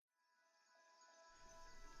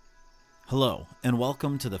Hello, and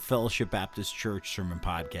welcome to the Fellowship Baptist Church Sermon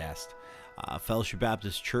Podcast. Fellowship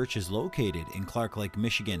Baptist Church is located in Clark Lake,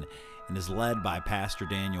 Michigan, and is led by Pastor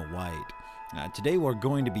Daniel White. Today we're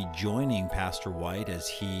going to be joining Pastor White as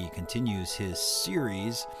he continues his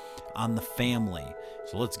series on the family.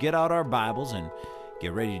 So let's get out our Bibles and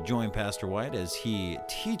get ready to join Pastor White as he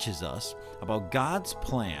teaches us about God's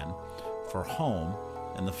plan for home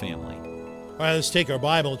and the family. All right, let's take our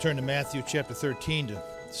Bible and turn to Matthew chapter 13 to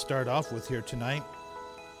start off with here tonight.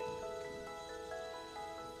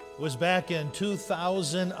 It was back in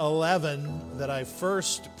 2011 that I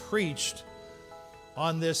first preached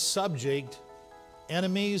on this subject,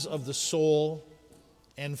 enemies of the soul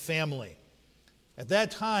and family. At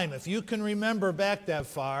that time, if you can remember back that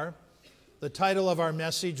far, the title of our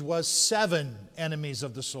message was 7 Enemies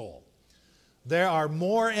of the Soul. There are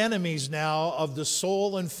more enemies now of the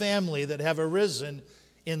soul and family that have arisen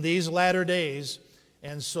in these latter days,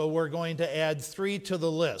 and so we're going to add 3 to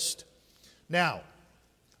the list. Now,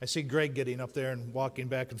 I see Greg getting up there and walking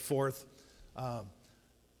back and forth.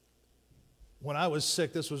 When I was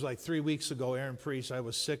sick, this was like 3 weeks ago, Aaron preached, I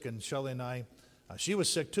was sick, and Shelley and I, she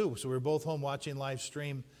was sick too, so we were both home watching live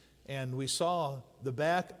stream, and we saw the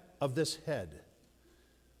back of this head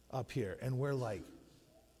up here, and we're like,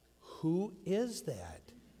 who is that?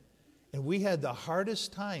 And we had the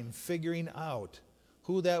hardest time figuring out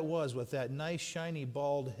who that was with that nice, shiny,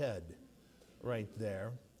 bald head right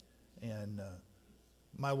there. And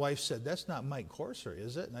my wife said, that's not Mike Corser,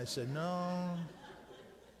 is it? And I said, no,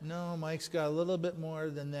 Mike's got a little bit more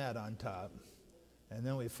than that on top. And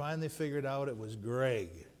then we finally figured out it was Greg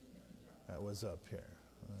that was up here.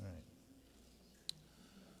 All right.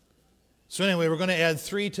 So anyway, we're going to add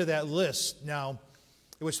 3 to that list. Now,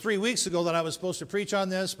 it was 3 weeks ago that I was supposed to preach on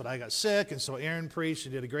this, but I got sick, and so Aaron preached. He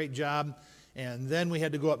did a great job. And then we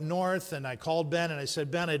had to go up north, and I called Ben, and I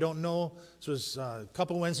said, Ben, I don't know. This was a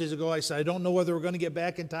couple Wednesdays ago. I said, I don't know whether we're going to get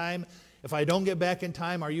back in time. If I don't get back in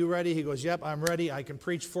time, are you ready? He goes, yep, I'm ready. I can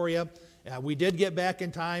preach for you. We did get back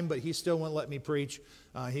in time, but he still wouldn't let me preach.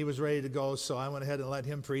 He was ready to go, so I went ahead and let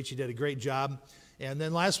him preach. He did a great job. And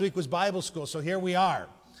then last week was Bible school, so here we are.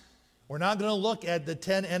 We're not going to look at the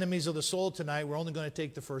 10 enemies of the soul tonight. We're only going to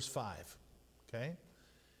take the first 5, okay?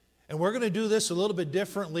 And we're going to do this a little bit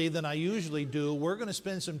differently than I usually do. We're going to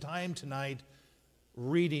spend some time tonight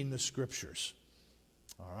reading the Scriptures,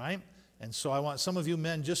 all right? And so I want some of you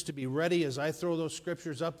men just to be ready as I throw those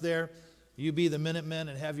Scriptures up there. You be the Minutemen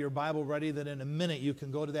and have your Bible ready that in a minute you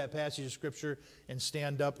can go to that passage of Scripture and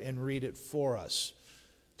stand up and read it for us.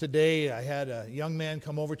 Today I had a young man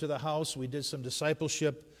come over to the house. We did some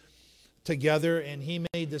discipleship together, and he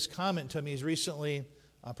made this comment to me. He's recently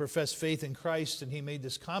professed faith in Christ, and he made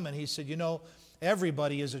this comment. He said,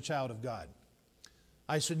 everybody is a child of God.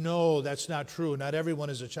 I said, no, that's not true. Not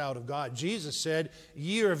everyone is a child of God. Jesus said,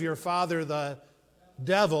 ye are of your father the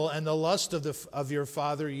devil, and the lust of your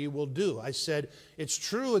father ye will do. I said, it's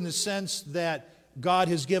true in the sense that God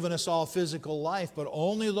has given us all physical life, but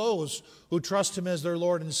only those who trust Him as their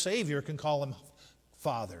Lord and Savior can call Him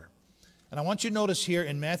Father. And I want you to notice here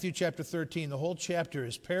in Matthew chapter 13, the whole chapter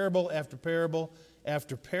is parable after parable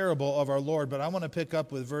after parable of our Lord. But I want to pick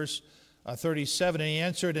up with verse 37. And he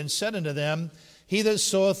answered and said unto them, he that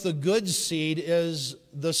soweth the good seed is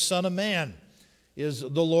the Son of Man, is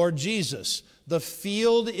the Lord Jesus. The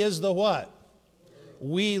field is the what?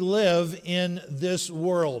 We live in this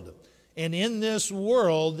world. And in this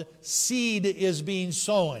world, seed is being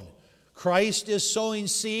sown. Christ is sowing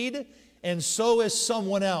seed, and so is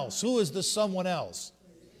someone else. Who is the someone else?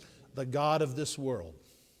 The God of this world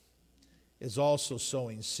is also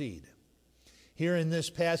sowing seed. Here in this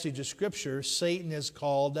passage of Scripture, Satan is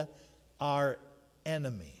called our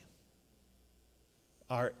enemy.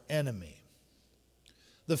 Our enemy.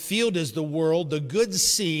 The field is the world. The good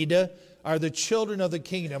seed are the children of the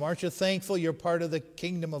kingdom. Aren't you thankful you're part of the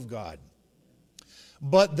kingdom of God?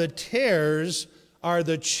 But the tares are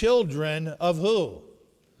the children of who?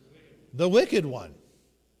 The wicked one.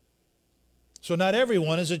 So not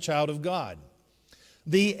everyone is a child of God.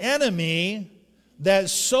 The enemy that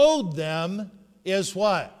sowed them is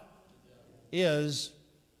what? Is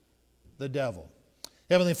the devil.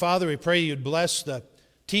 Heavenly Father, we pray you'd bless the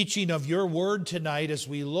teaching of your word tonight as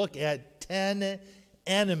we look at 10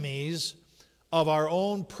 enemies of our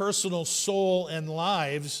own personal soul and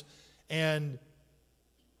lives and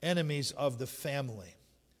enemies of the family.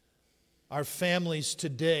 Our families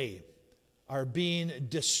today are being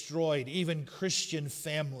destroyed. Even Christian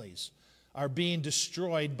families are being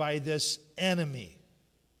destroyed by this enemy,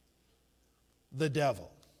 the devil.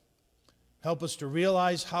 Help us to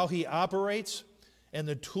realize how he operates and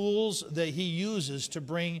the tools that he uses to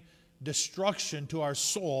bring destruction to our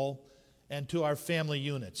soul and to our family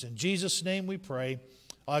units. In Jesus' name we pray.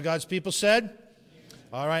 All God's people said? Amen.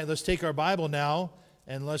 All right, let's take our Bible now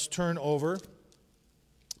and let's turn over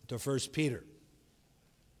to 1 Peter.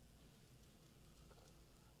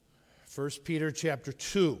 1 Peter chapter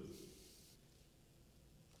 2.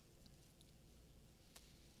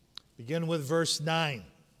 Begin with verse 9.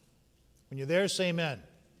 When you're there, say amen.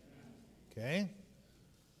 Okay.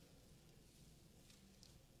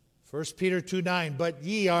 1 Peter 2:9. But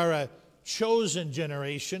ye are a chosen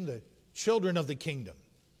generation, the children of the kingdom.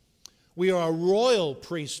 We are a royal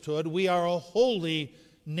priesthood. We are a holy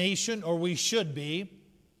nation, or we should be.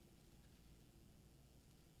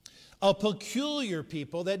 A peculiar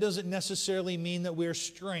people. That doesn't necessarily mean that we're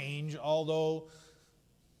strange, although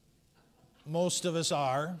most of us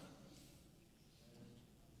are.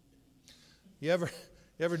 You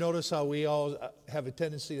ever notice how we all have a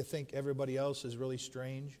tendency to think everybody else is really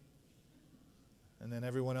strange? And then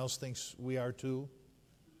everyone else thinks we are too?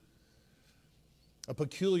 A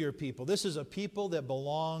peculiar people. This is a people that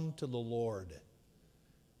belong to the Lord,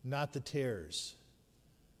 not the tares,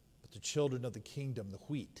 but the children of the kingdom, the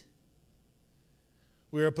wheat.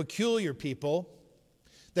 We are a peculiar people,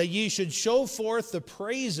 that ye should show forth the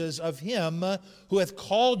praises of him who hath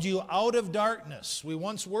called you out of darkness. We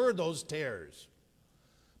once were those tares.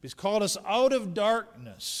 He's called us out of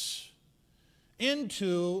darkness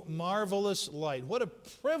into marvelous light. What a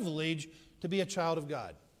privilege to be a child of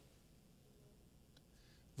God.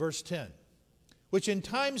 Verse 10. Which in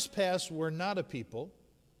times past were not a people,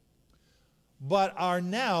 but are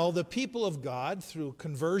now the people of God through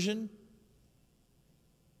conversion,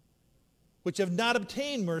 which have not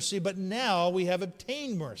obtained mercy, but now we have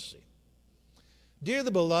obtained mercy. Dear the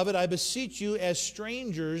beloved, I beseech you as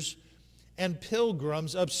strangers and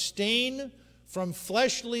pilgrims, abstain from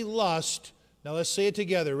fleshly lust. Now let's say it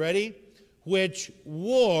together. Ready? Which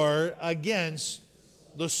war against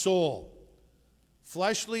the soul.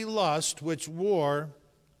 Fleshly lust, which war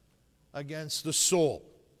against the soul.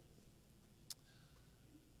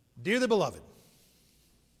 Dear the beloved,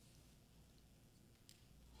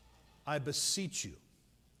 I beseech you.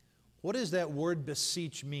 What does that word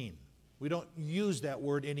beseech mean? We don't use that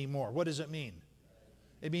word anymore. What does it mean?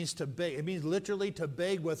 It means to beg. It means literally to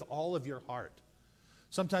beg with all of your heart.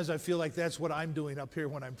 Sometimes I feel like that's what I'm doing up here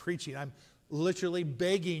when I'm preaching. I'm literally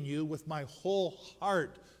begging you with my whole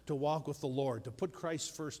heart to walk with the Lord, to put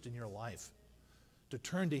Christ first in your life, to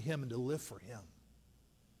turn to Him and to live for Him.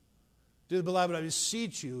 Dear beloved, I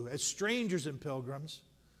beseech you, as strangers and pilgrims,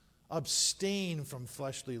 abstain from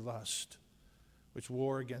fleshly lust, which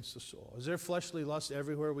war against the soul. Is there fleshly lust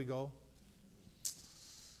everywhere we go?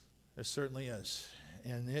 There certainly is.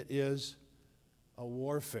 And it is a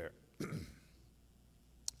warfare.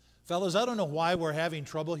 Fellas, I don't know why we're having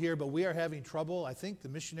trouble here, but we are having trouble. I think the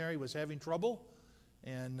missionary was having trouble.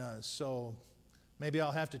 And so maybe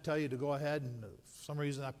I'll have to tell you to go ahead, and for some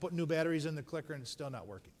reason I put new batteries in the clicker and it's still not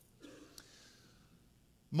working.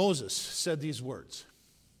 Moses said these words.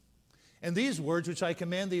 And these words which I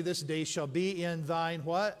command thee this day shall be in thine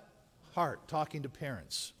what? Heart. Talking to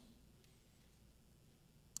parents.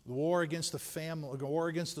 The war against the family, the war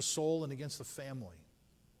against the soul and against the family.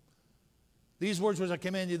 These words which I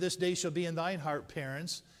command thee this day shall be in thine heart,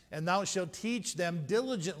 parents, and thou shalt teach them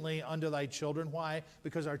diligently unto thy children. Why?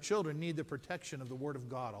 Because our children need the protection of the Word of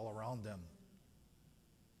God all around them.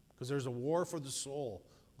 Because there's a war for the soul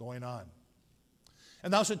going on.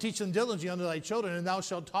 And thou shalt teach them diligently unto thy children, and thou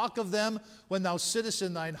shalt talk of them when thou sittest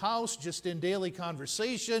in thine house, just in daily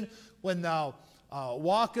conversation, when thou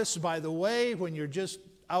walkest by the way, when you're just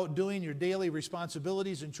out doing your daily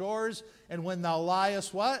responsibilities and chores, and when thou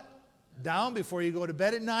liest what? Down before you go to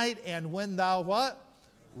bed at night, and when thou what?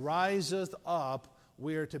 Riseth up.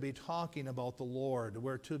 We are to be talking about the Lord.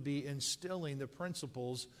 We're to be instilling the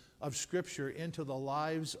principles of Scripture into the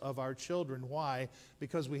lives of our children. Why?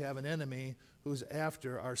 Because we have an enemy who's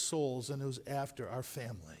after our souls and who's after our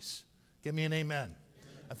families. Give me an amen.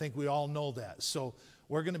 I think we all know that. So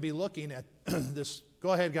we're going to be looking at this.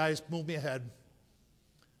 Go ahead, guys. Move me ahead.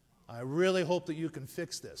 I really hope that you can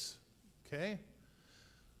fix this. Okay?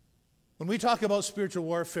 When we talk about spiritual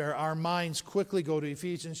warfare, our minds quickly go to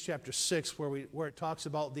Ephesians chapter 6, where it talks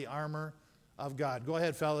about the armor of God. Go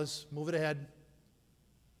ahead, fellas. Move it ahead.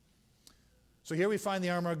 So here we find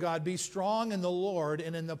the armor of God. Be strong in the Lord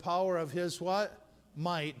and in the power of His what?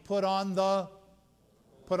 Might. Put on the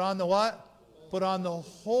what? Put on the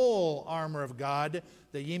whole armor of God,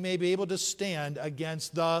 that ye may be able to stand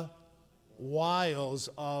against the wiles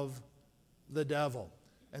of the devil.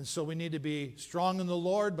 And so we need to be strong in the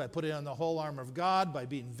Lord by putting on the whole armor of God, by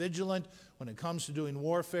being vigilant when it comes to doing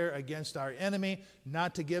warfare against our enemy,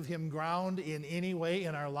 not to give him ground in any way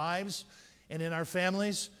in our lives and in our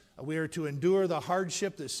families. We are to endure the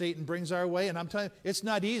hardship that Satan brings our way. And I'm telling you, it's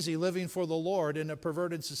not easy living for the Lord in a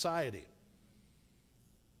perverted society.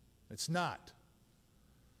 It's not.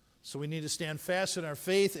 So we need to stand fast in our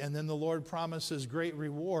faith, and then the Lord promises great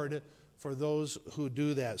reward for those who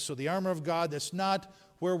do that. So the armor of God, that's not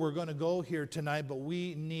where we're going to go here tonight, but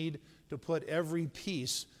we need to put every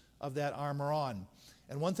piece of that armor on.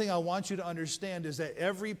 And one thing I want you to understand is that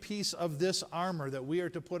every piece of this armor that we are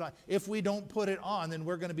to put on, if we don't put it on, then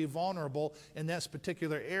we're going to be vulnerable in this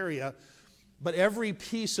particular area. But every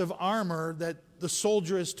piece of armor that the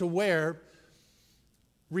soldier is to wear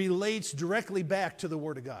relates directly back to the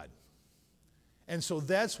Word of God. And so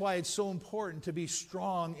that's why it's so important to be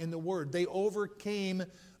strong in the Word. They overcame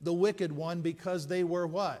the wicked one because they were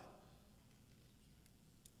what?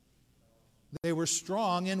 They were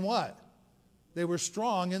strong in what? They were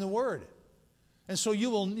strong in the Word. And so you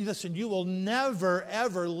will never,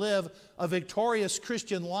 ever live a victorious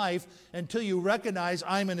Christian life until you recognize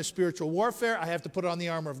I'm in a spiritual warfare. I have to put on the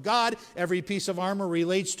armor of God. Every piece of armor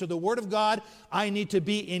relates to the Word of God. I need to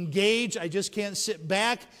be engaged. I just can't sit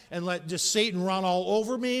back and let just Satan run all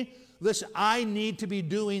over me. Listen, I need to be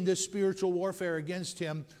doing this spiritual warfare against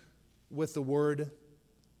him with the Word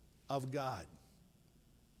of God.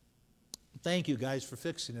 Thank you guys for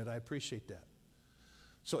fixing it. I appreciate that.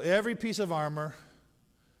 So every piece of armor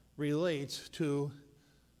relates to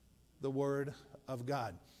the Word of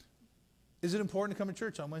God. Is it important to come to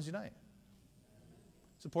church on Wednesday night?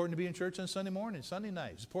 It's important to be in church on Sunday morning, Sunday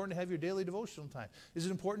night. It's important to have your daily devotional time. Is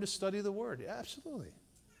it important to study the Word? Yeah, absolutely.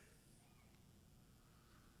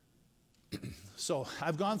 So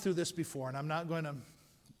I've gone through this before, and I'm not going to.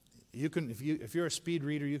 You can, if you're a speed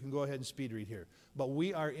reader, you can go ahead and speed read here. But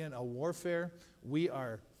we are in a warfare. We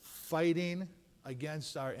are fighting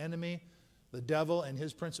against our enemy, the devil and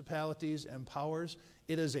his principalities and powers.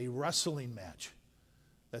 It is a wrestling match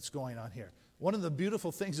that's going on here. One of the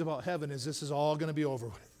beautiful things about heaven is this is all going to be over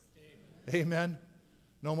with. Amen. Amen.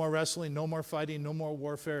 No more wrestling, no more fighting, no more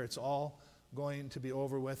warfare. It's all going to be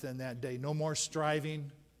over with in that day. No more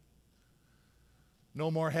striving. No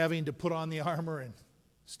more having to put on the armor and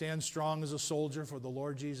stand strong as a soldier for the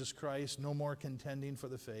Lord Jesus Christ. No more contending for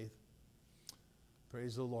the faith.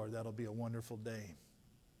 Praise the Lord. That'll be a wonderful day.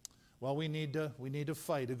 Well, we need to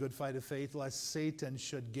fight a good fight of faith, lest Satan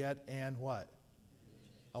should get and what?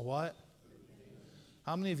 A what?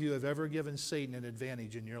 How many of you have ever given Satan an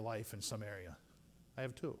advantage in your life in some area? I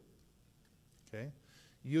have two. Okay?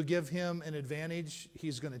 You give him an advantage,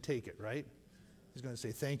 he's going to take it, right? He's going to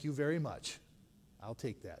say, thank you very much. I'll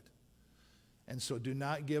take that. And so do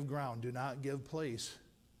not give ground, do not give place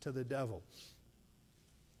to the devil.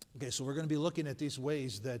 Okay, so we're going to be looking at these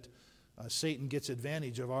ways that Satan gets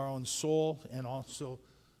advantage of our own soul and also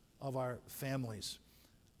of our families.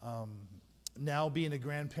 Now being a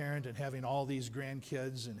grandparent and having all these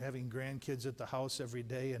grandkids and having grandkids at the house every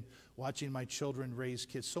day and watching my children raise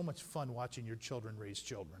kids. So much fun watching your children raise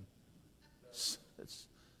children. It's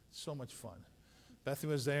so much fun.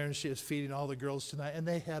 Bethany was there and she was feeding all the girls tonight and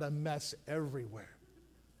they had a mess everywhere.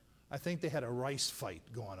 I think they had a rice fight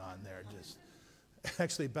going on there.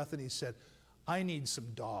 Actually, Bethany said, I need some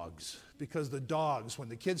dogs because the dogs, when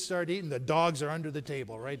the kids start eating, the dogs are under the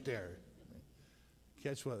table right there.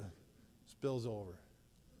 Catch what spills over.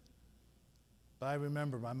 But I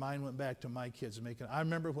remember, my mind went back to my kids making. I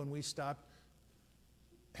remember when we stopped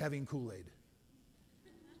having Kool-Aid. I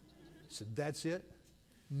said, that's it?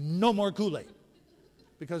 No more Kool-Aid.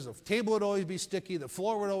 Because the table would always be sticky, the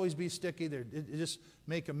floor would always be sticky. It just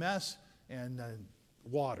make a mess, and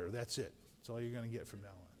water, that's it. That's all you're going to get from now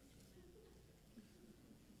on.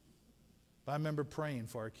 But I remember praying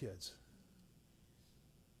for our kids.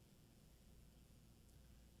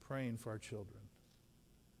 Praying for our children.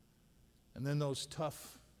 And then those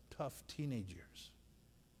tough teenage years.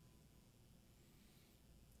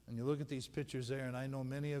 And you look at these pictures there, and I know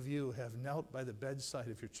many of you have knelt by the bedside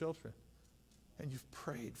of your children, and you've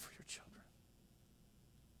prayed for your children.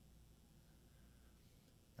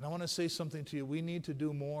 And I want to say something to you. We need to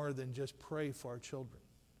do more than just pray for our children.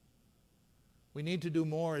 We need to do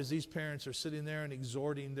more as these parents are sitting there and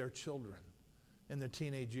exhorting their children in their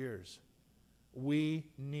teenage years. We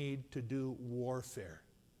need to do warfare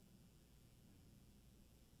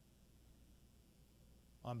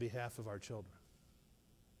on behalf of our children.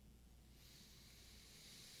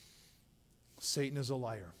 Satan is a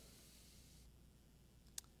liar.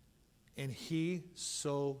 And he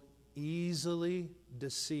so easily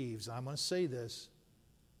deceives. I'm going to say this.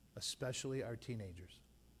 especially our teenagers.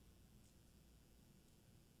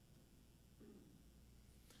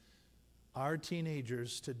 Our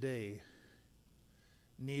teenagers today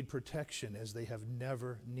need protection as they have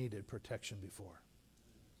never needed protection before.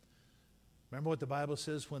 Remember what the Bible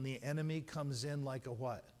says, when the enemy comes in like a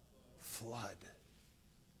what? Flood.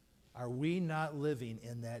 Are we not living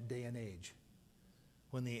in that day and age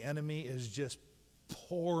when the enemy is just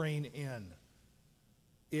pouring in?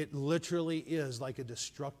 It literally is like a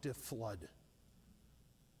destructive flood.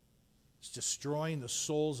 It's destroying the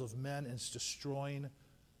souls of men, and it's destroying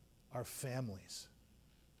our families.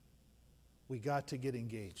 We got to get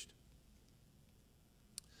engaged.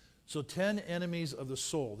 So 10 enemies of the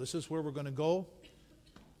soul. This is where we're going to go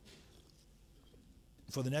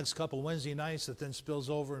for the next couple Wednesday nights, that then spills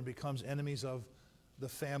over and becomes enemies of the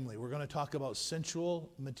family. We're going to talk about sensual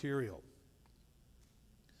material.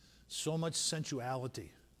 So much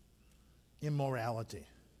sensuality, immorality.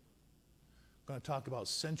 We're going to talk about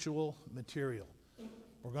sensual material.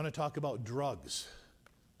 We're going to talk about drugs.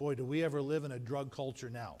 Boy, do we ever live in a drug culture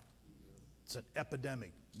now. It's an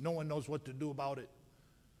epidemic. No one knows what to do about it.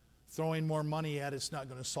 Throwing more money at it's not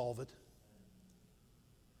going to solve it.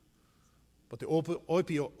 But the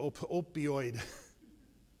opioid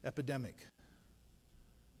epidemic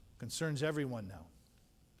concerns everyone now.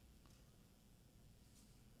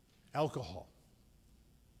 Alcohol.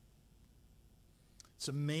 It's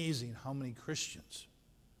amazing how many Christians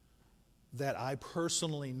that I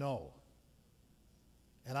personally know.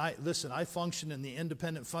 And I function in the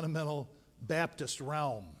independent fundamental Baptist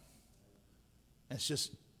realm. And it's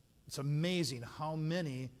amazing how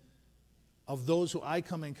many of those who I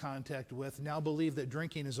come in contact with now believe that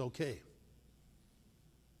drinking is okay.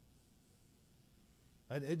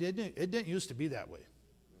 It didn't used to be that way.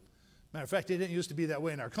 Matter of fact, it didn't used to be that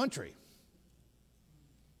way in our country.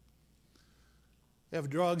 They have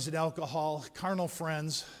drugs and alcohol, carnal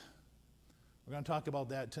friends. We're going to talk about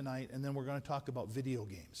that tonight, and then we're going to talk about video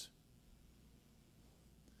games.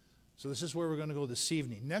 So this is where we're going to go this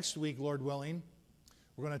evening. Next week, Lord willing,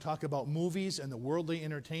 we're going to talk about movies and the worldly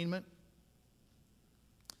entertainment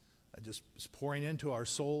that just is pouring into our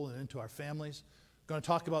soul and into our families. We're going to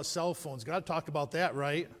talk about cell phones. Got to talk about that,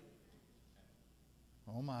 right?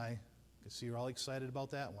 Oh my. I can see you're all excited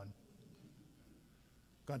about that one.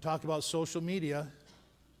 We're going to talk about social media.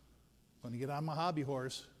 I'm going to get on my hobby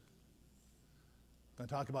horse. We're going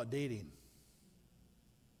to talk about dating.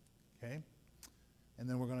 Okay? And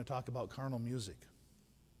then we're going to talk about carnal music.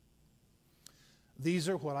 These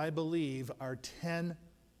are what I believe are 10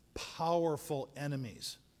 powerful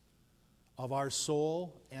enemies of our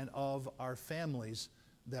soul and of our families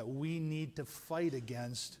that we need to fight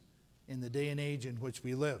against in the day and age in which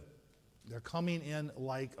we live. They're coming in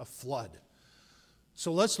like a flood.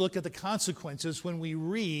 So let's look at the consequences when we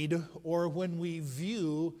read or when we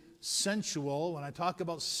view sensual. When I talk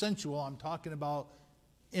about sensual, I'm talking about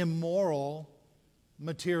immoral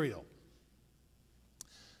material.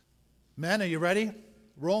 Men, are you ready?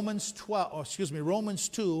 Romans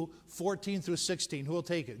 2, 14 through 16. Who will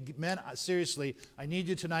take it? Men, seriously, I need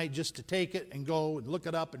you tonight just to take it and go and look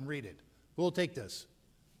it up and read it. Who will take this?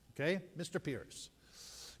 Okay? Mr. Pierce.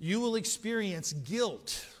 You will experience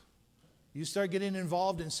guilt. You start getting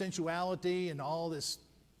involved in sensuality and all this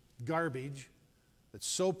garbage that's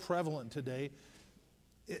so prevalent today.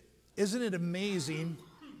 Isn't it amazing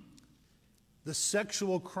the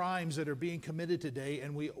sexual crimes that are being committed today?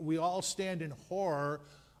 And we all stand in horror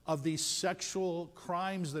of these sexual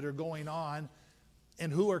crimes that are going on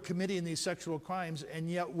and who are committing these sexual crimes, and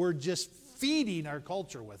yet we're just feeding our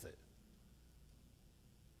culture with it.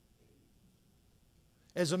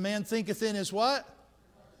 As a man thinketh in his what?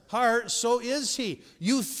 Heart, so is he.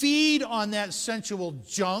 You feed on that sensual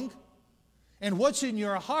junk, and what's in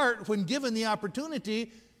your heart, when given the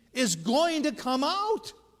opportunity, is going to come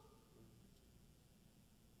out.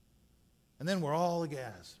 And then we're all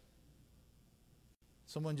aghast.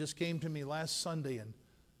 Someone just came to me last Sunday, and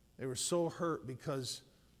they were so hurt because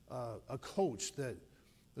a coach that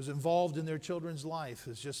was involved in their children's life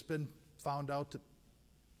has just been found out to.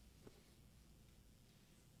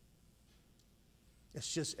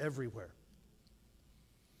 It's just everywhere.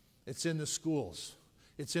 It's in the schools.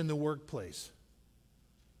 It's in the workplace.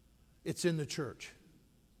 It's in the church.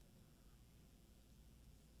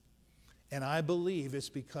 And I believe it's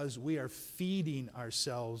because we are feeding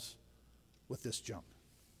ourselves with this junk.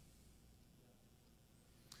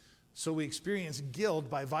 So we experience guilt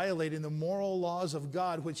by violating the moral laws of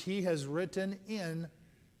God, which He has written in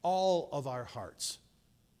all of our hearts.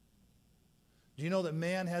 Do you know that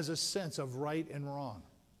man has a sense of right and wrong?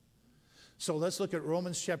 So let's look at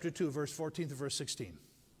Romans chapter 2, verse 14 to verse 16.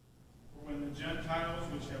 For when the Gentiles,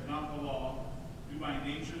 which have not the law, do by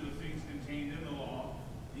nature the things contained in the law,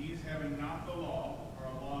 these having not the law are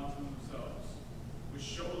a law unto themselves, which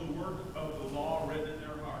show the work of the law written in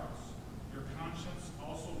their hearts, their conscience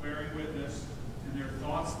also bearing witness, and their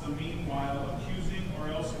thoughts the meanwhile accusing or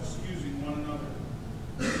else excusing one another.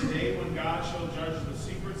 The day when God shall judge the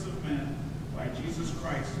secrets of men by Jesus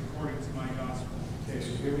Christ according to my gospel. Okay,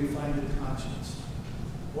 so here we find the conscience.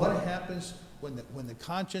 What happens when the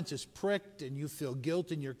conscience is pricked and you feel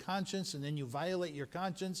guilt in your conscience and then you violate your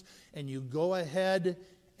conscience and you go ahead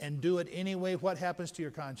and do it anyway? What happens to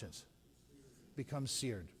your conscience? Becomes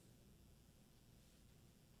seared.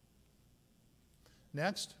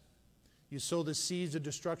 Next, you sow the seeds of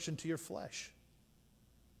destruction to your flesh.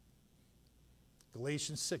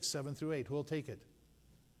 Galatians 6, 7 through 8. Who will take it?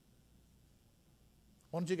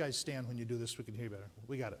 Why don't you guys stand when you do this so we can hear you better?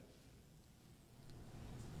 We got it.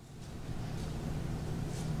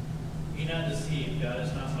 Be not deceived, God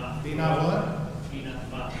is not mocked. Be not what? Be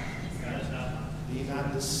not mocked, God is not mocked. Be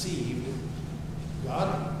not deceived.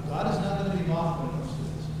 God is not going to be mocked when it comes to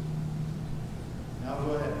this. Now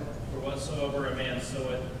go ahead. For whatsoever a man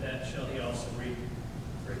soweth, that shall he also reap.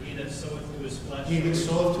 For he that soweth to his flesh. He that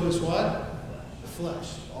soweth to his what? Flesh. The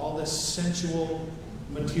flesh. All this sensual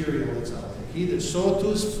material that's out there. He that soweth to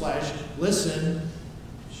his flesh, listen,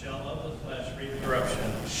 Shall of the flesh reap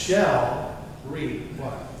corruption. shall reap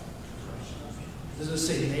what? Does it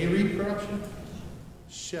say may reap corruption?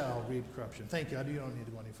 Shall reap corruption. Thank you. You don't need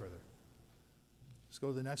to go any further. Let's go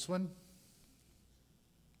to the next one.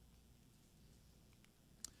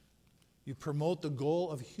 You promote the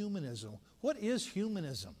goal of humanism. What is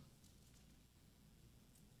humanism?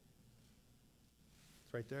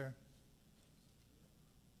 It's right there.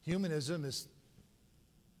 Humanism is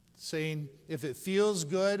saying if it feels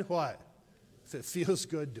good, what? If it feels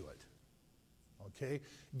good, do it. Okay?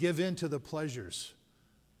 Give in to the pleasures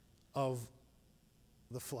of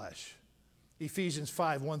the flesh. Ephesians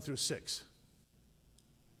 5, 1 through 6.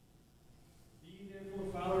 Be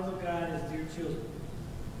therefore followers of God as dear children.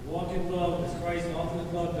 Walk in love as Christ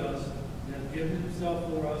often loved us and hath given himself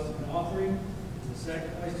for us an offering and a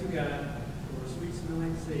sacrifice to God for a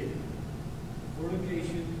sweet-smelling Savior.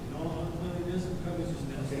 Fornication and all uncleanness and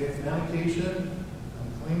covetousness. Okay, fornication,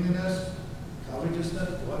 uncleanness,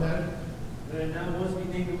 covetousness, go ahead. Let it not once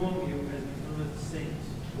be named among you as becometh the saints.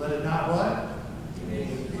 Let it not what?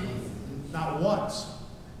 Not once.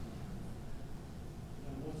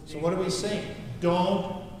 So what are we saying?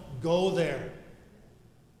 Don't go there.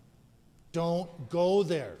 Don't go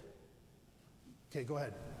there. Okay, go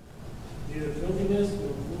ahead. Neither filthiness,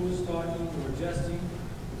 nor foolish talking, nor jesting,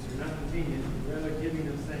 which are not convenient, but rather giving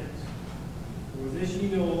of thanks. For this ye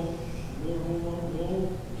know, nor whoremonger,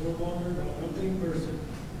 nor unclean person,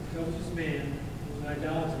 nor covetous man, nor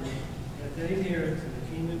idolater, hath any inheritance in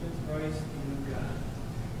the kingdom of Christ and of God.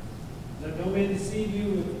 Let no man deceive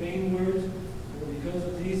you with vain words, for because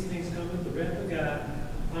of these things cometh the wrath of God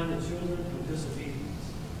upon the children of disobedience.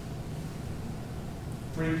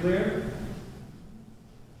 Pretty clear?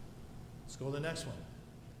 Let's go to the next one.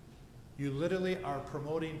 You literally are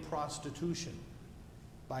promoting prostitution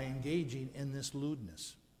by engaging in this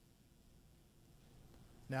lewdness.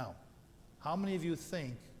 Now, how many of you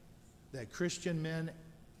think that Christian men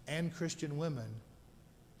and Christian women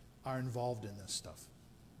are involved in this stuff?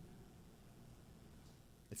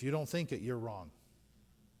 If you don't think it, you're wrong.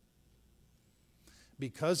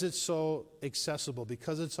 Because it's so accessible,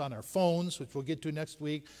 because it's on our phones, which we'll get to next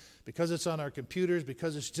week, because it's on our computers,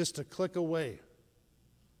 because it's just a click away.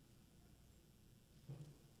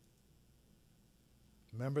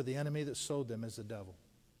 Remember, the enemy that sowed them is the devil.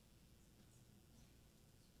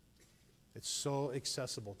 It's so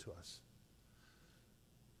accessible to us.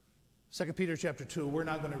 2 Peter chapter 2, we're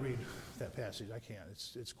not going to read that passage. I can't.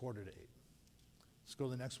 It's 7:45. Let's go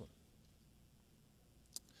to the next one.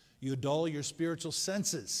 You dull your spiritual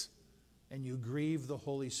senses and you grieve the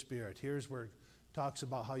Holy Spirit. Here's where it talks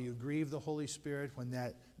about how you grieve the Holy Spirit when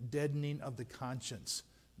that deadening of the conscience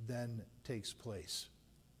then takes place.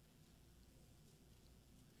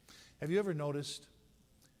 Have you ever noticed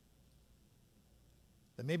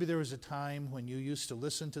that maybe there was a time when you used to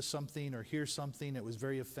listen to something or hear something that was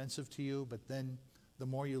very offensive to you, but then the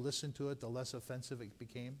more you listened to it, the less offensive it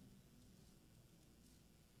became?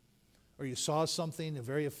 Or you saw something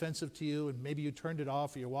very offensive to you, and maybe you turned it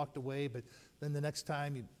off or you walked away, but then the next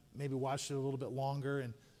time you maybe watched it a little bit longer,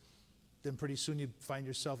 and then pretty soon you find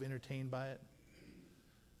yourself entertained by it.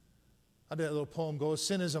 How did that little poem go?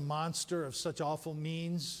 Sin is a monster of such awful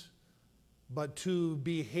means, but to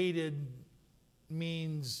be hated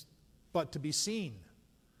means but to be seen.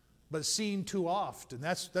 but seen too oft. And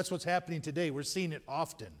that's what's happening today. We're seeing it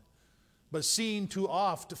often. But seen too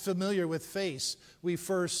oft, familiar with face, we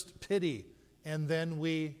first pity and then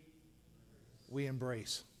we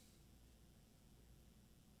embrace.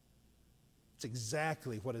 It's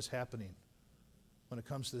exactly what is happening when it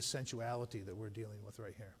comes to the sensuality that we're dealing with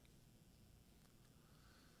right here.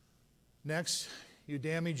 Next, you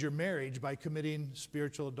damage your marriage by committing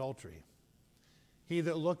spiritual adultery. He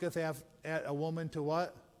that looketh at a woman to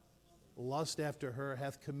what? Lust after her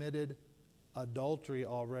hath committed adultery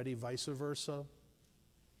already, vice versa.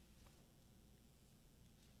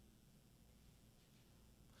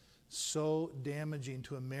 So damaging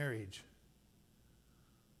to a marriage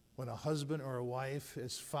when a husband or a wife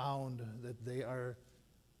is found that they are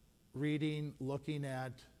reading, looking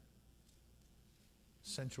at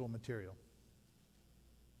sensual material.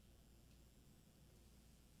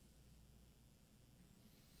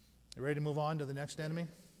 You ready to move on to the next enemy?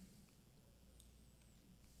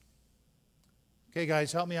 Okay,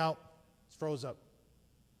 guys, help me out. It's froze up.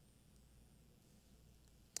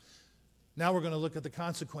 Now we're going to look at the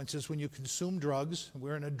consequences when you consume drugs.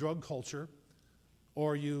 We're in a drug culture.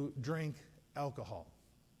 Or you drink alcohol.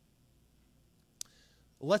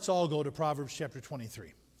 Let's all go to Proverbs chapter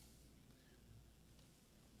 23.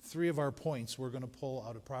 3 of our points we're going to pull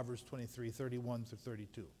out of Proverbs 23, 31 through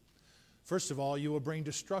 32. First of all, you will bring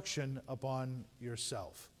destruction upon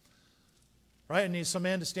yourself. Right? I need some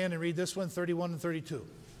man to stand and read this one, 31 and 32.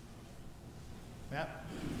 Matt?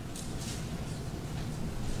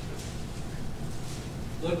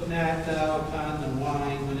 Look not thou upon the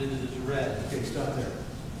wine when it is red. Okay, stop there.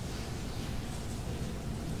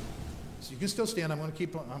 So you can still stand. I'm going to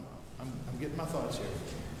keep on. I'm getting my thoughts here.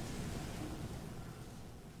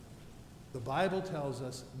 The Bible tells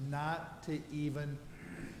us not to even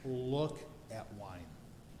look at wine.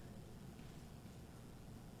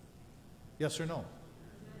 Yes or no?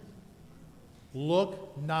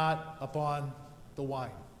 Look not upon the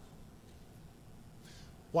wine.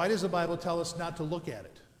 Why does the Bible tell us not to look at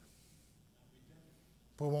it?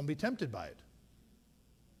 We won't be tempted by it.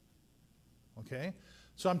 Okay?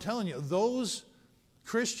 So I'm telling you, those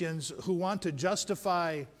Christians who want to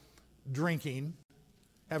justify drinking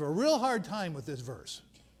have a real hard time with this verse.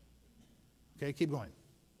 Okay, keep going.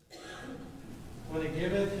 When it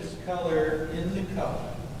giveth his color in the cup,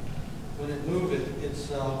 when it moveth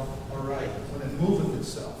itself aright. When it moveth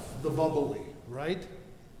itself, the bubbly, right?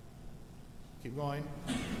 Keep going.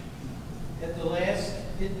 At the last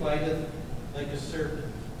it biteth like a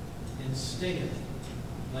serpent, and stingeth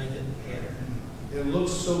like an adder. It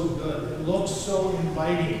looks so good. It looks so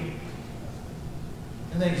inviting.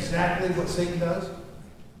 Isn't that exactly what Satan does?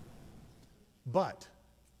 But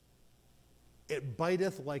it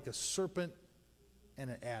biteth like a serpent and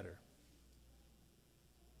an adder.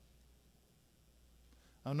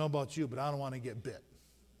 I don't know about you, but I don't want to get bit.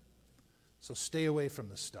 So stay away from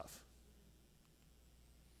this stuff.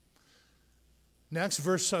 Next,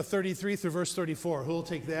 verse 33 through verse 34. Who will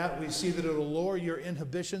take that? We see that it will lower your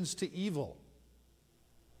inhibitions to evil.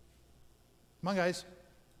 Come on, guys.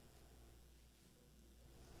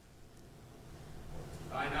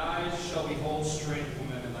 Thine eyes shall behold strange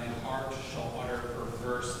women, and thine heart shall utter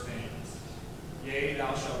perverse things. Yea,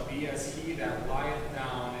 thou shalt be as he that lieth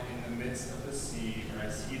down in the midst of the sea, or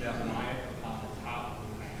as he that lieth upon the top of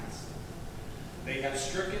the mast. They have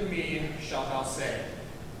stricken me, shalt thou say,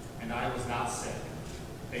 and I was not sick.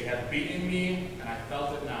 They have beaten me, and I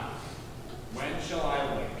felt it not. When shall I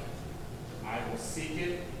awake? I will seek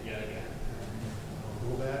it yet again. I'll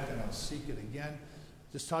go back and I'll seek it again.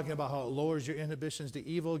 Just talking about how it lowers your inhibitions to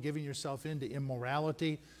evil, giving yourself into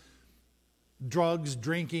immorality, drugs,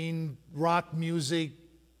 drinking, rock music,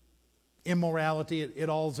 immorality, it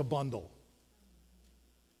all's a bundle.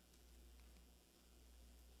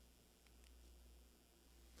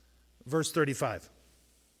 Verse 35.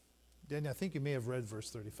 Daniel, I think you may have read verse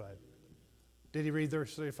 35. Did he read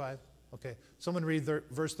verse 35? Okay. Someone read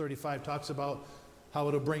verse 35. Talks about how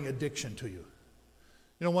it'll bring addiction to you.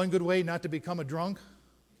 You know one good way not to become a drunk?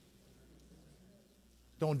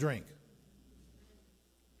 Don't drink.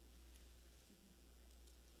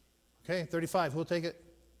 Okay, 35. Who'll take it?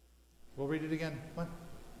 We'll read it again. Come on.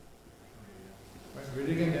 Right, read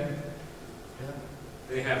it again, Dan. Yeah.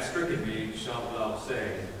 They have stricken me, shalt thou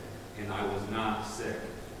say, and I was not sick.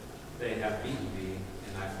 They have beaten me,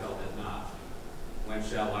 and I felt it not. When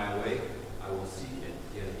shall I awake? I will seek it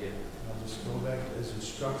yet again. I'll just go back, as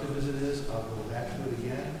destructive as it is, I'll go back to it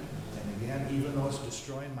again and again. Even though it's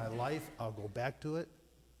destroying my life, I'll go back to it.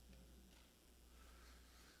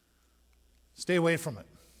 Stay away from it.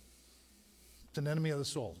 It's an enemy of the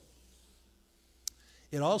soul.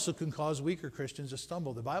 It also can cause weaker Christians to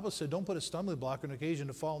stumble. The Bible said, don't put a stumbling block or an occasion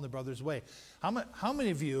to fall in the brother's way. How many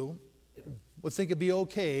of you would think it'd be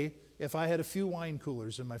okay if I had a few wine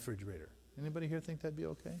coolers in my refrigerator? Anybody here think that'd be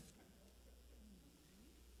okay?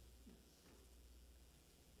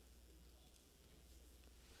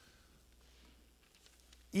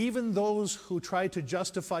 Even those who try to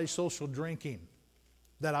justify social drinking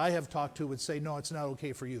that I have talked to would say, no, it's not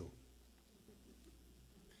okay for you.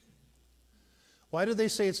 Why do they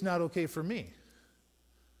say it's not okay for me?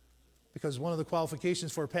 Because one of the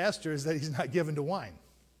qualifications for a pastor is that he's not given to wine.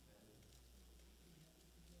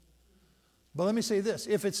 But let me say this,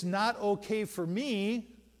 if it's not okay for me,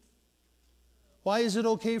 why is it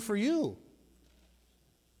okay for you?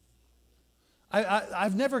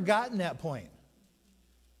 I've never gotten that point.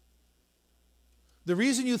 The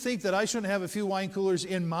reason you think that I shouldn't have a few wine coolers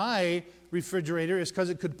in my refrigerator is because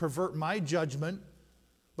it could pervert my judgment.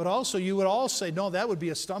 But also, you would all say, no, that would be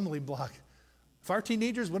a stumbling block. If our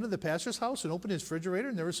teenagers went to the pastor's house and opened his refrigerator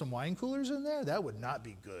and there were some wine coolers in there, that would not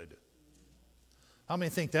be good. How many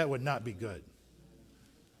think that would not be good?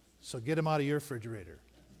 So get them out of your refrigerator.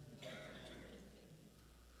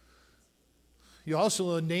 You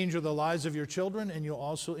also endanger the lives of your children, and you'll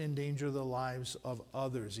also endanger the lives of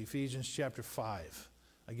others. Ephesians chapter 5.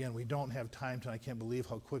 Again, we don't have time tonight. I can't believe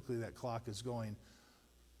how quickly that clock is going.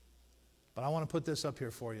 But I want to put this up here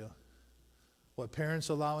for you. What parents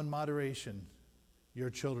allow in moderation, your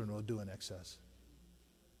children will do in excess.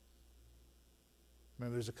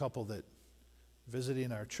 Remember, there's a couple that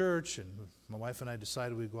visiting our church, and my wife and I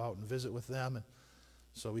decided we'd go out and visit with them. And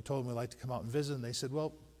so we told them we'd like to come out and visit, and they said,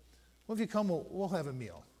 well, if you come, we'll have a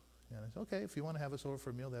meal. And I said, okay, if you want to have us over for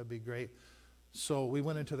a meal, that'd be great. So we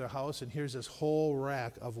went into their house, and here's this whole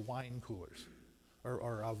rack of wine coolers,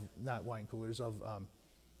 or of, not wine coolers, of,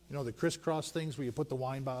 you know, the crisscross things where you put the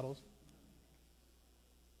wine bottles.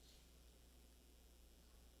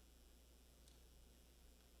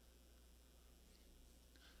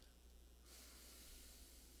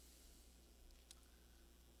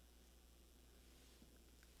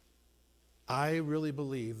 I really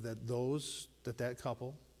believe that that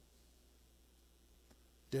couple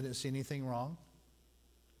didn't see anything wrong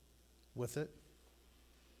with it.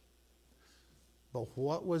 But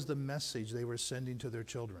what was the message they were sending to their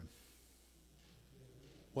children?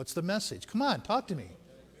 What's the message? Come on, talk to me.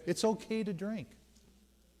 It's okay to drink.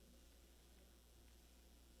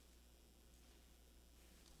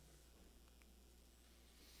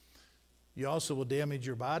 You also will damage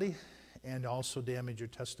your body and also damage your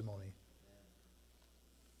testimony.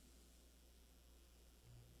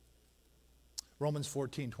 Romans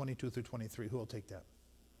 14, 22 through 23. Who will take that?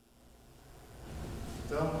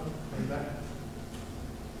 Phil, are you back?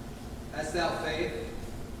 Hast thou faith?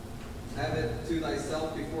 Have it to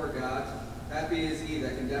thyself before God. Happy is he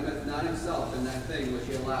that condemneth not himself in that thing which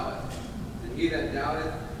he alloweth. And he that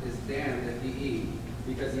doubteth is damned if he eat,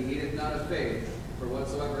 because he eateth not of faith. For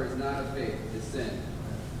whatsoever is not of faith is sin.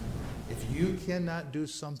 If you cannot do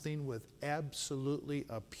something with absolutely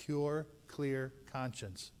a pure, clear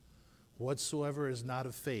conscience, whatsoever is not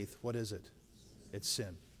of faith, what is it? It's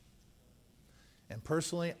sin. And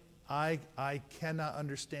personally, I cannot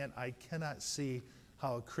understand, I cannot see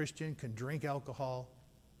how a Christian can drink alcohol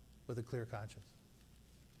with a clear conscience.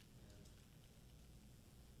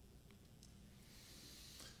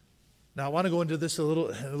 Now, I want to go into this in a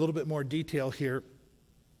little bit more detail here.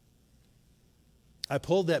 I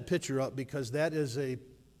pulled that picture up because that is a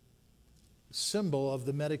symbol of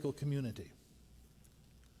the medical community.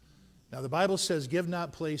 Now, the Bible says, give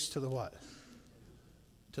not place to the what?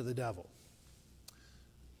 To the devil.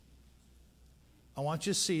 I want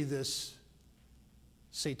you to see this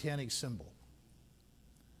satanic symbol.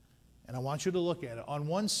 And I want you to look at it. On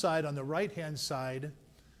one side, on the right-hand side,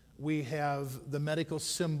 we have the medical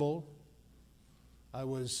symbol. I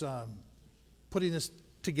was putting this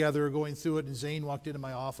together, going through it, and Zane walked into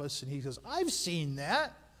my office, and he goes, I've seen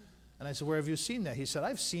that. And I said, where have you seen that? He said,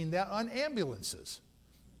 I've seen that on ambulances.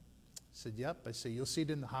 I said, yep. I said, you'll see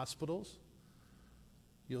it in the hospitals.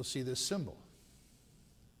 You'll see this symbol.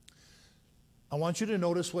 I want you to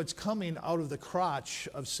notice what's coming out of the crotch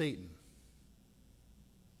of Satan.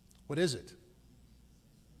 What is it?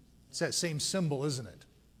 It's that same symbol, isn't it?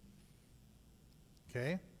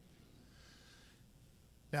 Okay?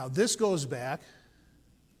 Now, this goes back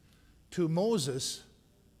to Moses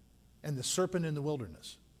and the serpent in the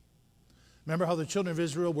wilderness. Remember how the children of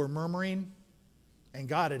Israel were murmuring? And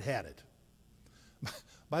God had it.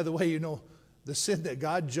 By the way, you know, the sin that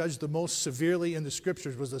God judged the most severely in the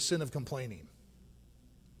Scriptures was the sin of complaining.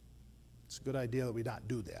 It's a good idea that we not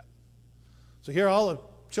do that. So here all the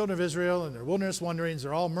children of Israel and their wilderness wanderings,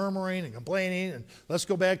 they're all murmuring and complaining, and let's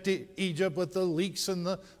go back to Egypt with the leeks and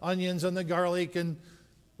the onions and the garlic, and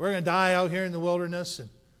we're going to die out here in the wilderness. And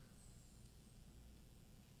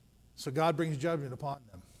so God brings judgment upon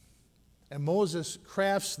them. And Moses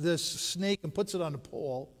crafts this snake and puts it on a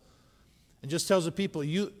pole and just tells the people,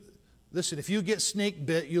 listen, if you get snake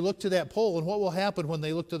bit, you look to that pole, and what will happen when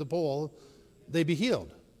they look to the pole? They be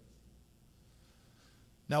healed.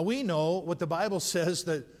 Now we know what the Bible says,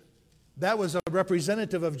 that was a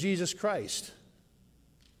representative of Jesus Christ.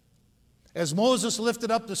 As Moses lifted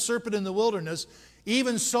up the serpent in the wilderness,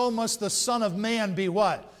 even so must the Son of Man be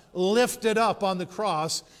what? Lifted up on the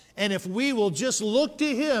cross. And if we will just look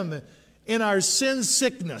to Him in our sin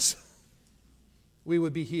sickness, we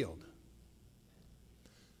would be healed.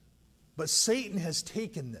 But Satan has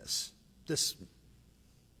taken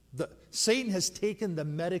Satan has taken the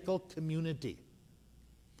medical community.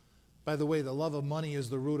 By the way, the love of money is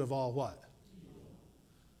the root of all what?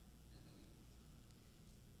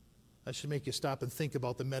 That should make you stop and think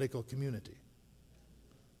about the medical community.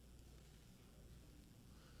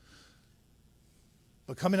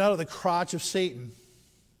 But coming out of the crotch of Satan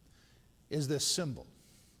is this symbol.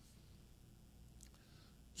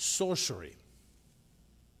 Sorcery.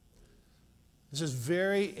 This is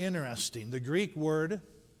very interesting. The Greek word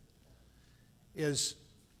is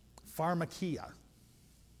pharmakia.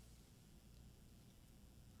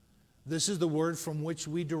 This is the word from which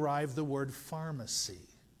we derive the word pharmacy.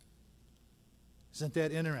 Isn't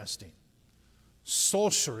that interesting?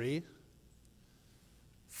 Sorcery,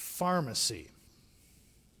 pharmacy.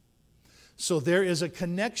 So there is a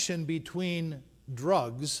connection between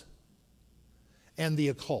drugs and the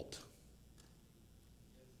occult.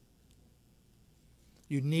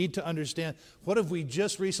 You need to understand, what have we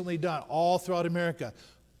just recently done all throughout America?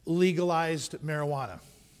 Legalized marijuana.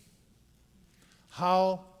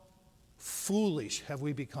 How foolish have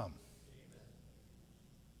we become?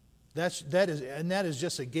 That is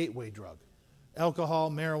just a gateway drug.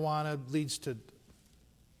 Alcohol, marijuana leads to.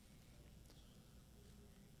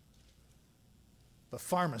 But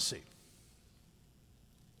pharmacy.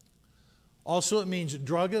 Also, it means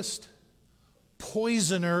druggist,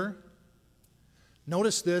 poisoner.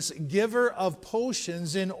 Notice this, giver of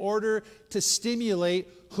potions in order to stimulate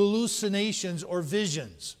hallucinations or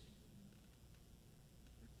visions.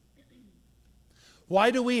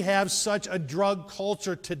 Why do we have such a drug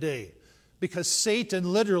culture today? Because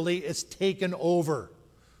Satan literally is taken over.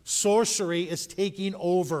 Sorcery is taking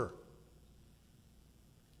over.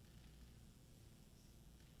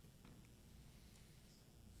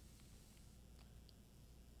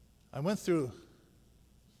 I went through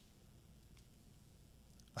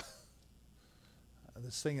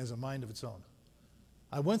this thing has a mind of its own.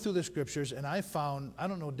 I went through the scriptures and I found, I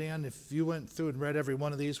don't know, Dan, if you went through and read every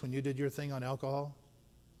one of these when you did your thing on alcohol?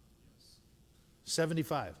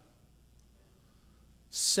 75.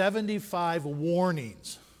 75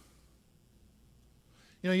 warnings.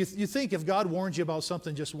 You know, you think if God warns you about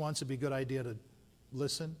something just once, it'd be a good idea to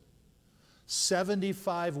listen.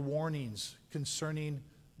 75 warnings concerning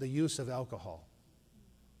the use of alcohol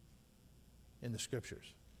in the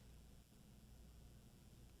scriptures.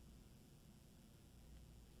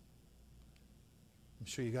 I'm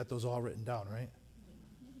sure you got those all written down, right?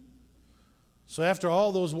 So after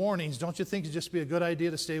all those warnings, don't you think it'd just be a good idea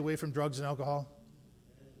to stay away from drugs and alcohol?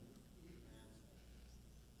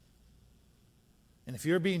 And if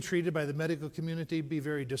you're being treated by the medical community, be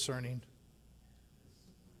very discerning.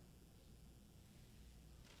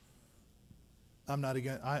 I'm not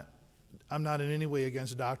in any way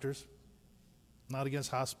against doctors, not against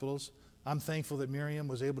hospitals. I'm thankful that Miriam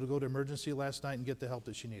was able to go to emergency last night and get the help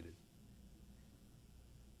that she needed.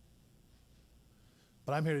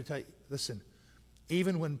 But I'm here to tell you, listen,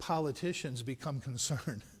 even when politicians become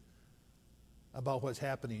concerned about what's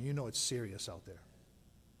happening, you know it's serious out there.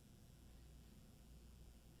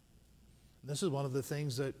 This is one of the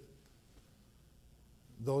things that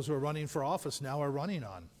those who are running for office now are running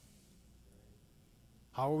on.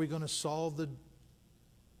 How are we going to solve the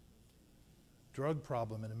drug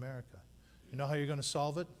problem in America? You know how you're going to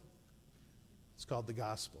solve it? It's called the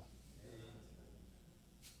gospel.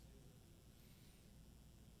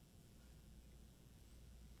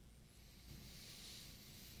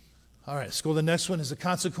 All right, let's go to the next one. Is the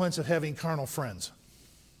consequence of having carnal friends.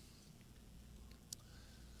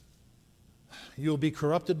 You will be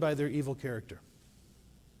corrupted by their evil character.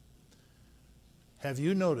 Have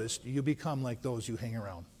you noticed you become like those you hang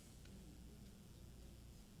around?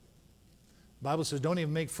 The Bible says, don't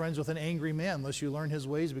even make friends with an angry man unless you learn his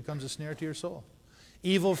ways. It becomes a snare to your soul.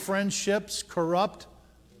 Evil friendships corrupt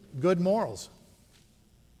good morals.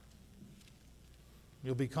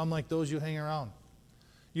 You'll become like those you hang around.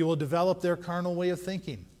 You will develop their carnal way of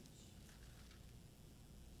thinking.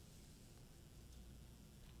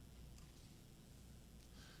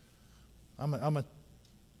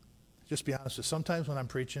 Just be honest with you. Sometimes when I'm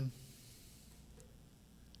preaching,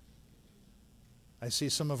 I see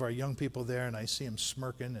some of our young people there, and I see them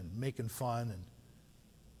smirking and making fun, and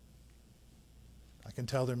I can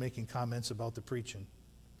tell they're making comments about the preaching.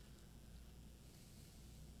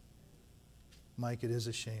 Mike, it is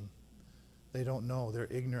a shame. They don't know. They're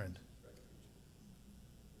ignorant.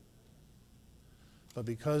 But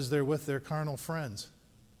because they're with their carnal friends,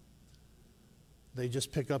 they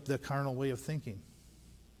just pick up the carnal way of thinking.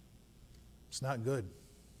 It's not good.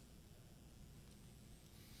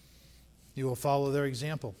 You will follow their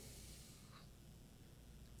example.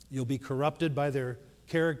 You'll be corrupted by their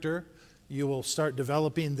character. You will start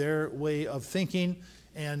developing their way of thinking,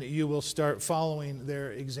 and you will start following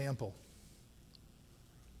their example.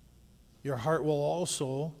 Your heart will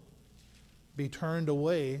also be turned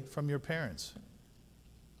away from your parents.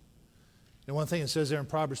 And one thing it says there in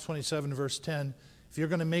Proverbs 27, verse 10, if you're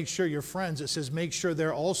going to make sure you're friends, it says make sure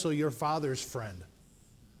they're also your father's friend.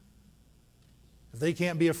 If they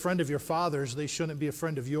can't be a friend of your father's, they shouldn't be a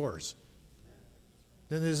friend of yours.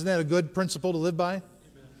 Then isn't that a good principle to live by? Amen.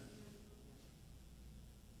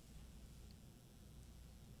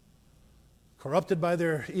 Corrupted by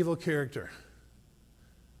their evil character.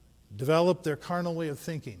 Develop their carnal way of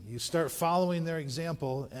thinking. You start following their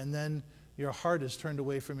example, and then your heart is turned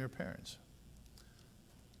away from your parents.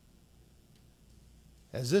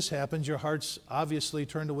 As this happens, your heart's obviously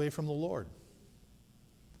turned away from the Lord.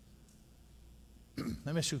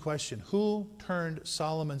 Let me ask you a question. Who turned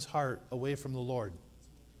Solomon's heart away from the Lord?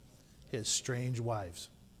 His strange wives.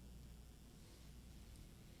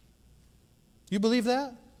 You believe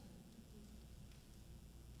that?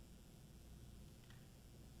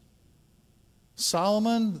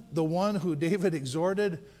 Solomon, the one who David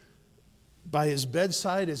exhorted by his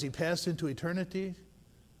bedside as he passed into eternity,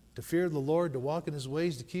 to fear the Lord, to walk in his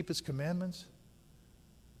ways, to keep his commandments.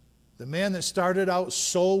 The man that started out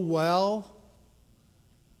so well,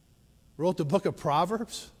 wrote the book of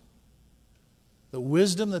Proverbs. The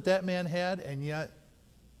wisdom that man had, and yet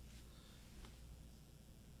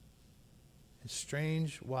his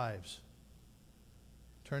strange wives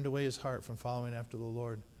turned away his heart from following after the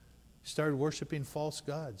Lord. He started worshiping false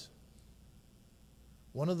gods.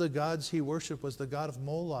 One of the gods he worshipped was the god of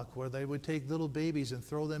Moloch, where they would take little babies and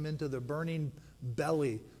throw them into the burning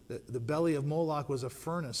belly. The belly of Moloch was a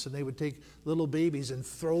furnace, and they would take little babies and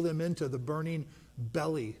throw them into the burning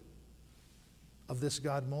belly of this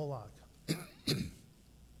god Moloch.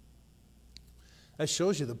 That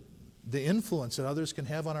shows you the influence that others can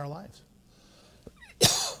have on our lives.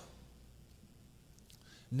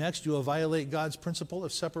 Next, you will violate God's principle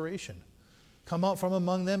of separation. Come out from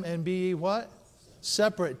among them and be what?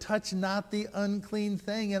 Separate. Touch not the unclean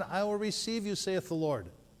thing, and I will receive you, saith the Lord.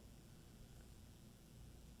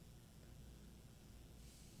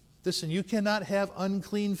 Listen, you cannot have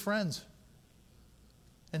unclean friends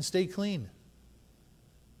and stay clean.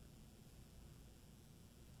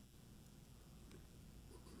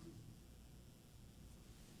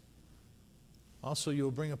 Also, you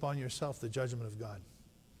will bring upon yourself the judgment of God.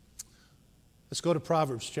 Let's go to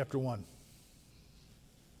Proverbs chapter 1.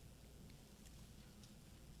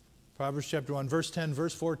 Proverbs chapter 1, verse 10,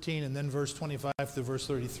 verse 14, and then verse 25 through verse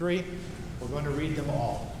 33. We're going to read them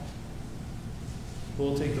all. Who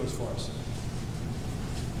will take those for us?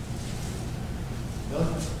 Bill?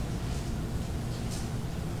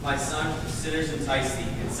 My son, if sinners entice thee,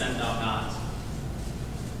 consent thou not.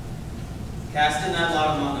 Cast in that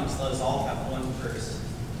lot among us, let us all have one purse.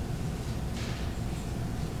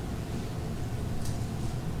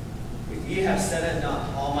 If ye have set at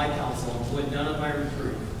naught all my counsel, and would none of my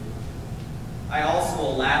reproof, I also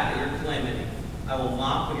will laugh at your calamity. I will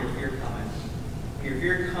mock when your fear cometh. When your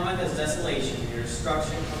fear cometh as desolation, when your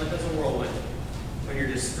destruction cometh as a whirlwind, when your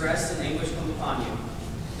distress and anguish come upon you,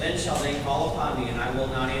 then shall they call upon me, and I will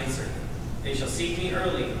not answer. They shall seek me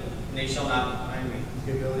early, and they shall not find me.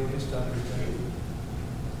 Okay, Billy, you stop your time.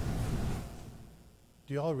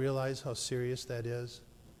 Do you all realize how serious that is?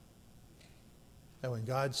 That when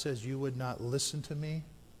God says you would not listen to me,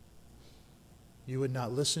 you would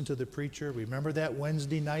not listen to the preacher. Remember that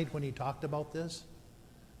Wednesday night when he talked about this?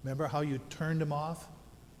 Remember how you turned him off?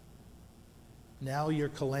 Now your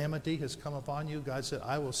calamity has come upon you. God said,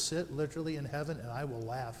 I will sit literally in heaven and I will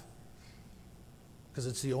laugh. Because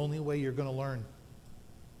it's the only way you're going to learn.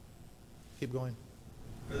 Keep going.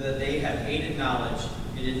 For that they have hated knowledge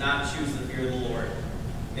and did not choose the fear of the Lord.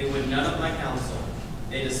 They would none of my counsel.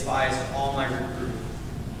 They despised all my reproof.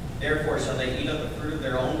 Therefore shall they eat of the fruit of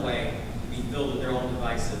their own way, and be filled with their own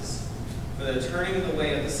devices. For the turning of the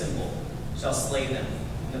way of the simple shall slay them,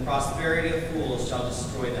 and the prosperity of fools shall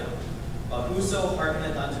destroy them. But whoso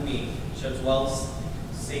hearkeneth unto me shall dwell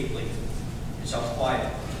safely, and shall be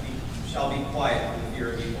quiet from the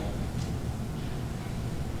fear of evil.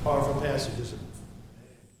 Powerful passages.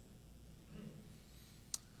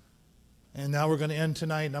 And now we're going to end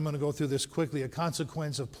tonight, and I'm going to go through this quickly. A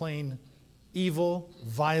consequence of playing evil,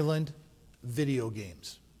 violent video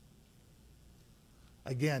games.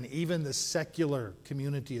 Again, even the secular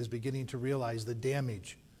community is beginning to realize the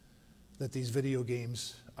damage that these video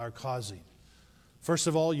games are causing. First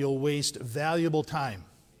of all, you'll waste valuable time.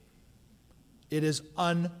 It is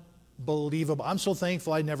unbelievable. I'm so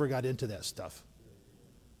thankful I never got into that stuff.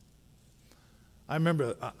 I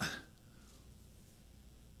remember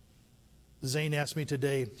Zane asked me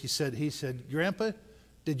today, he said, Grandpa,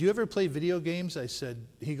 did you ever play video games? I said,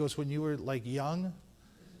 he goes, when you were like young?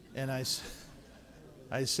 And I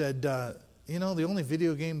said, the only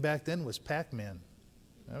video game back then was Pac-Man.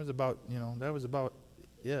 That was about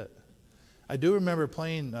it. I do remember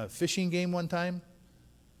playing a fishing game one time.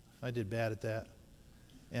 I did bad at that.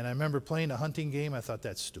 And I remember playing a hunting game. I thought,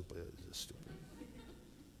 that's stupid. It's stupid.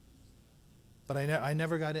 But I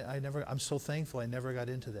never got in. I'm so thankful I never got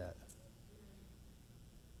into that.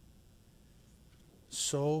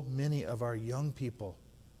 So many of our young people,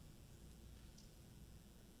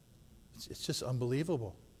 it's just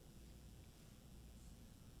unbelievable.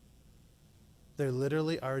 They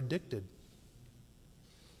literally are addicted.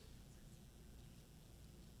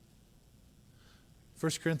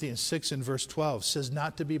 First Corinthians 6 and verse 12 says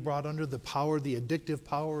not to be brought under the addictive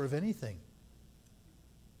power of anything.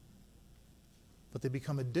 But they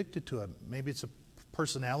become addicted to it. Maybe it's a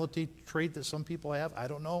personality trait that some people have. I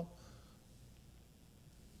don't know.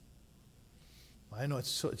 I know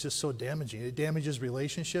it's just so damaging. It damages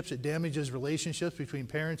relationships. It damages relationships between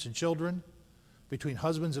parents and children, between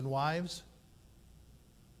husbands and wives.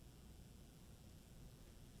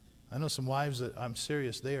 I know some wives that, I'm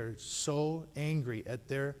serious, they are so angry at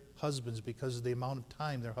their husbands because of the amount of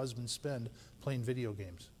time their husbands spend playing video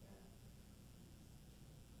games.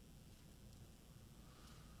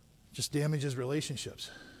 Just damages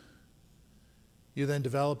relationships. You then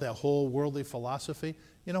develop that whole worldly philosophy.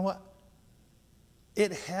 You know what?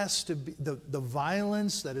 It has to be, the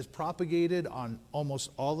violence that is propagated on almost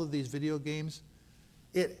all of these video games,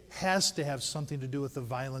 it has to have something to do with the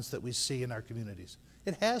violence that we see in our communities.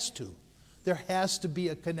 It has to. There has to be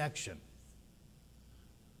a connection.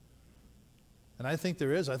 And I think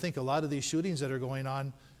there is. I think a lot of these shootings that are going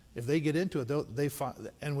on, if they get into it, they find,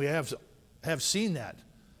 and we have seen that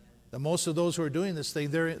most of those who are doing this thing,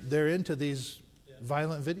 they're into these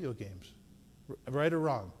violent video games, right or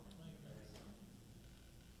wrong.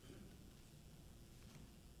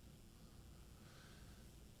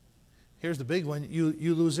 Here's the big one.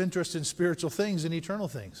 You lose interest in spiritual things and eternal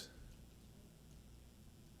things.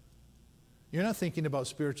 You're not thinking about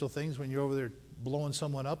spiritual things when you're over there blowing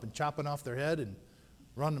someone up and chopping off their head and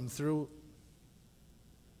running them through,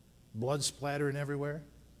 blood splattering everywhere.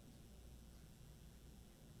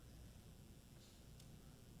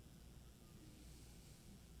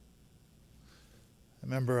 I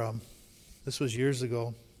remember this was years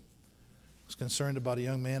ago. I was concerned about a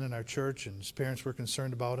young man in our church, and his parents were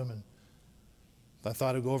concerned about him. And I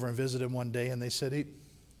thought I'd go over and visit him one day, and they said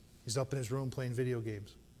he's up in his room playing video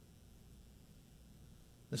games.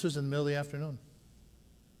 This was in the middle of the afternoon.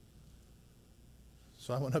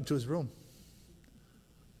 So I went up to his room,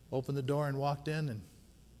 opened the door and walked in, and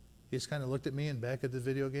he just kind of looked at me and back at the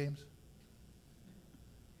video games.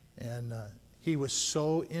 And he was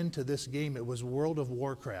so into this game. It was World of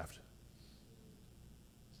Warcraft.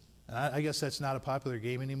 And I guess that's not a popular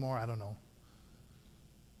game anymore. I don't know.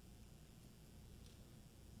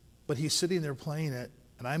 But he's sitting there playing it,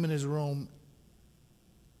 and I'm in his room,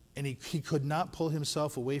 and he could not pull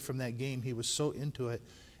himself away from that game. He was so into it.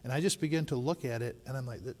 And I just began to look at it, and I'm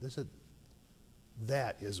like,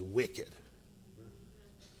 that is wicked.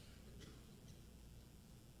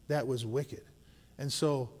 That was wicked. And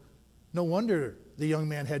so, no wonder the young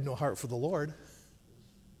man had no heart for the Lord.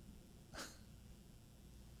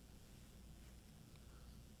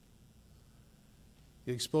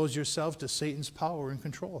 You expose yourself to Satan's power and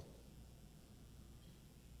control.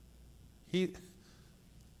 He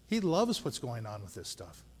loves what's going on with this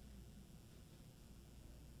stuff.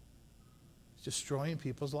 It's destroying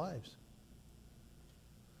people's lives.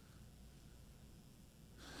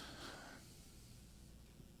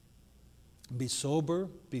 Be sober,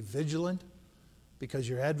 be vigilant, Because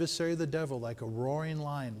your adversary the devil, like a roaring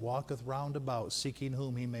lion, walketh round about, seeking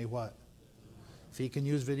whom he may what? If he can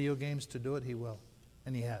use video games to do it, he will.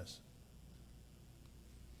 And he has.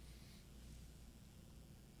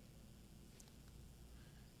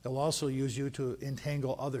 He'll also use you to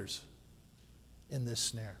entangle others in this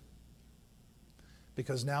snare.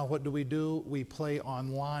 Because now what do? We play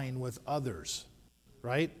online with others,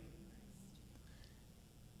 right?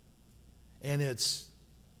 And it's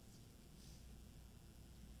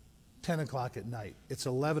 10 o'clock at night. It's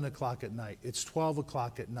 11 o'clock at night. It's 12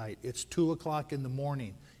 o'clock at night. It's 2 o'clock in the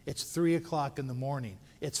morning. It's 3 o'clock in the morning.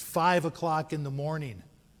 It's 5 o'clock in the morning.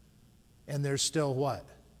 And they're still what?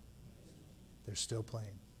 They're still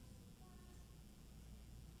playing.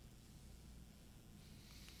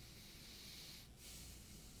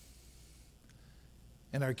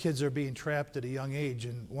 And our kids are being trapped at a young age.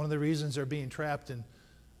 And one of the reasons they're being trapped, and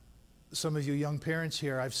some of you young parents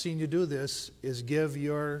here, I've seen you do this, is give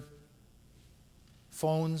your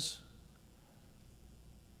phones,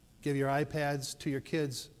 give your iPads to your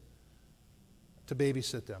kids to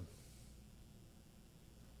babysit them.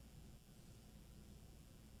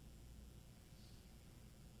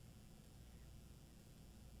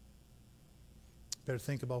 Better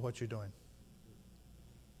think about what you're doing.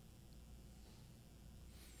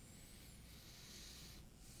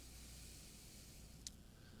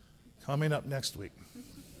 Coming up next week.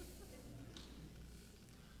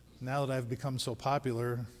 Now that I've become so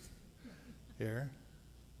popular here,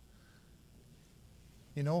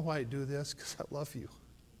 you know why I do this? Because I love you.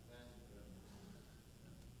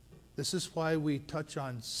 This is why we touch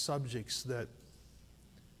on subjects that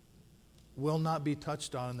will not be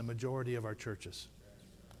touched on in the majority of our churches.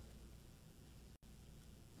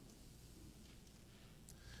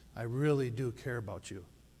 I really do care about you.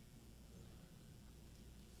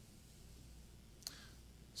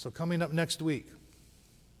 So coming up next week,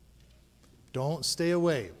 don't stay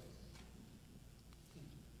away.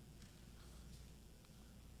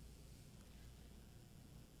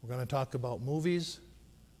 We're going to talk about movies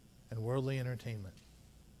and worldly entertainment.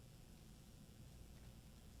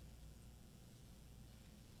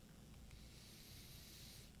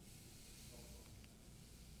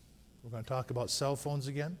 We're going to talk about cell phones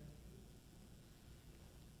again.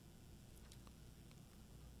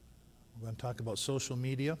 We're going to talk about social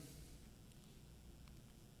media.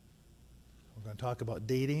 We're going to talk about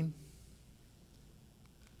dating.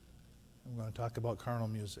 And we're going to talk about carnal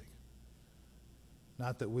music.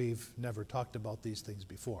 Not that we've never talked about these things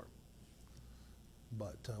before,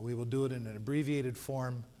 but we will do it in an abbreviated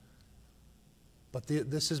form. But I'm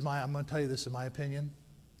going to tell you, this is my opinion.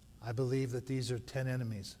 I believe that these are 10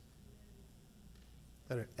 enemies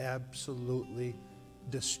that are absolutely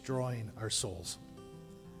destroying our souls.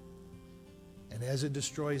 And as it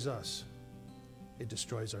destroys us, it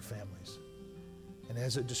destroys our families. And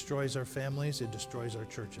as it destroys our families, it destroys our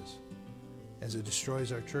churches. As it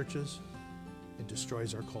destroys our churches, it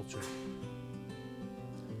destroys our culture.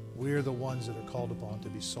 We're the ones that are called upon to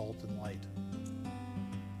be salt and light.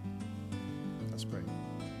 Let's pray.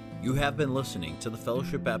 You have been listening to the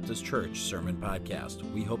Fellowship Baptist Church Sermon Podcast.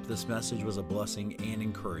 We hope this message was a blessing and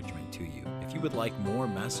encouragement to you. If you would like more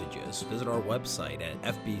messages, visit our website at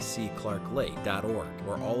fbcclarklake.org,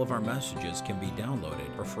 where all of our messages can be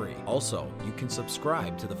downloaded for free. Also, you can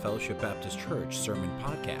subscribe to the Fellowship Baptist Church Sermon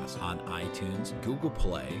Podcast on iTunes, Google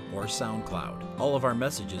Play, or SoundCloud. All of our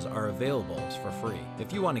messages are available for free.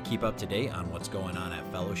 If you want to keep up to date on what's going on at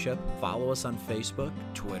Fellowship, follow us on Facebook,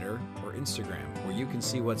 Twitter, or Instagram, where you can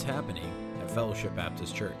see what's happening at Fellowship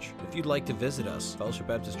Baptist Church. If you'd like to visit us, Fellowship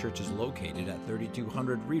Baptist Church is located at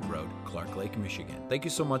 3200 Reed Road, Clark Lake, Michigan. Thank you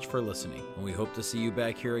so much for listening, and we hope to see you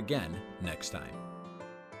back here again next time.